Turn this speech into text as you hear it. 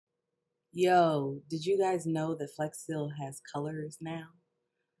Yo, did you guys know that Flex Seal has colors now?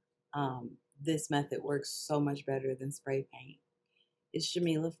 This method works so much better than spray paint. It's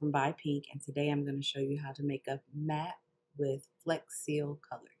Jamila from Buy Pink, and today I'm going to show you how to make a mat with Flex Seal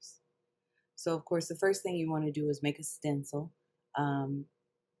colors. So, of course, the first thing you want to do is make a stencil.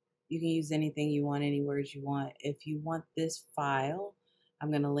 You can use anything you want, any words you want. If you want this file, I'm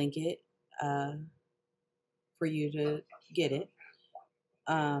going to link it for you to get it.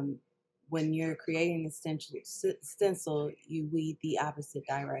 When you're creating a stencil, you weed the opposite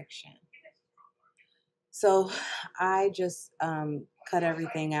direction. So I just cut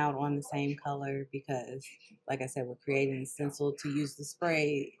everything out on the same color because, like I said, we're creating a stencil to use the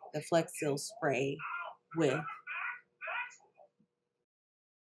spray, the Flex Seal spray with.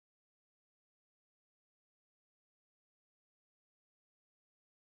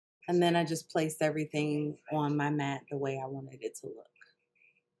 And then I just placed everything on my mat the way I wanted it to look.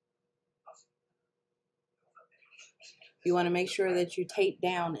 You want to make sure that you tape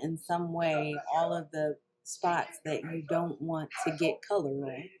down in some way all of the spots that you don't want to get color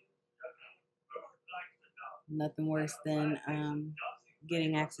on. Nothing worse than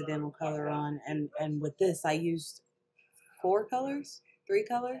getting accidental color on. And with this, I used 3 colors.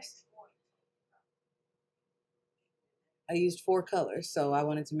 I used 4 colors, so I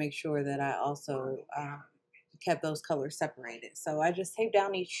wanted to make sure that I also kept those colors separated. So I just taped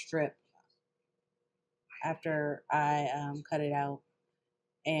down each strip after I cut it out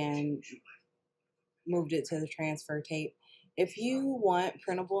and moved it to the transfer tape. If you want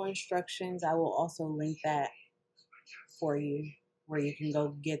printable instructions, I will also link that for you where you can go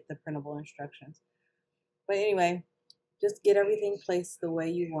get the printable instructions. But anyway, just get everything placed the way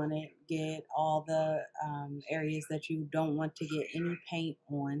you want it. Get all the areas that you don't want to get any paint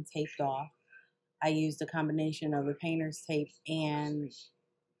on taped off. I used a combination of the painter's tape and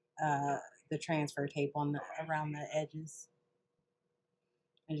the transfer tape on around the edges.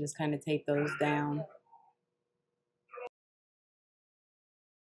 And just kind of tape those down.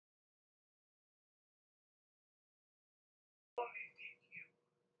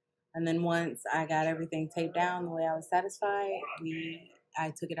 And then once I got everything taped down the way I was satisfied, I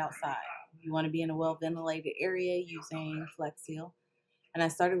took it outside. You want to be in a well-ventilated area using Flex Seal. And I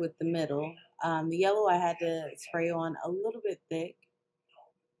started with the middle. The yellow I had to spray on a little bit thick.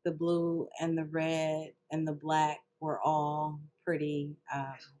 The blue and the red and the black were all pretty,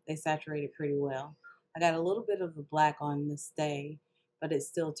 they saturated pretty well. I got a little bit of the black on the stay, but it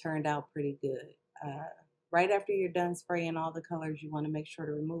still turned out pretty good. Right after you're done spraying all the colors, you want to make sure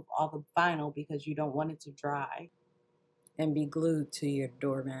to remove all the vinyl because you don't want it to dry and be glued to your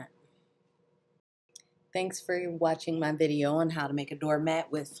doormat. Thanks for watching my video on how to make a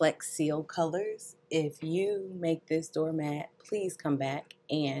doormat with Flex Seal colors. If you make this doormat, please come back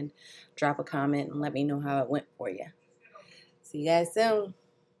and drop a comment and let me know how it went for you. See you guys soon.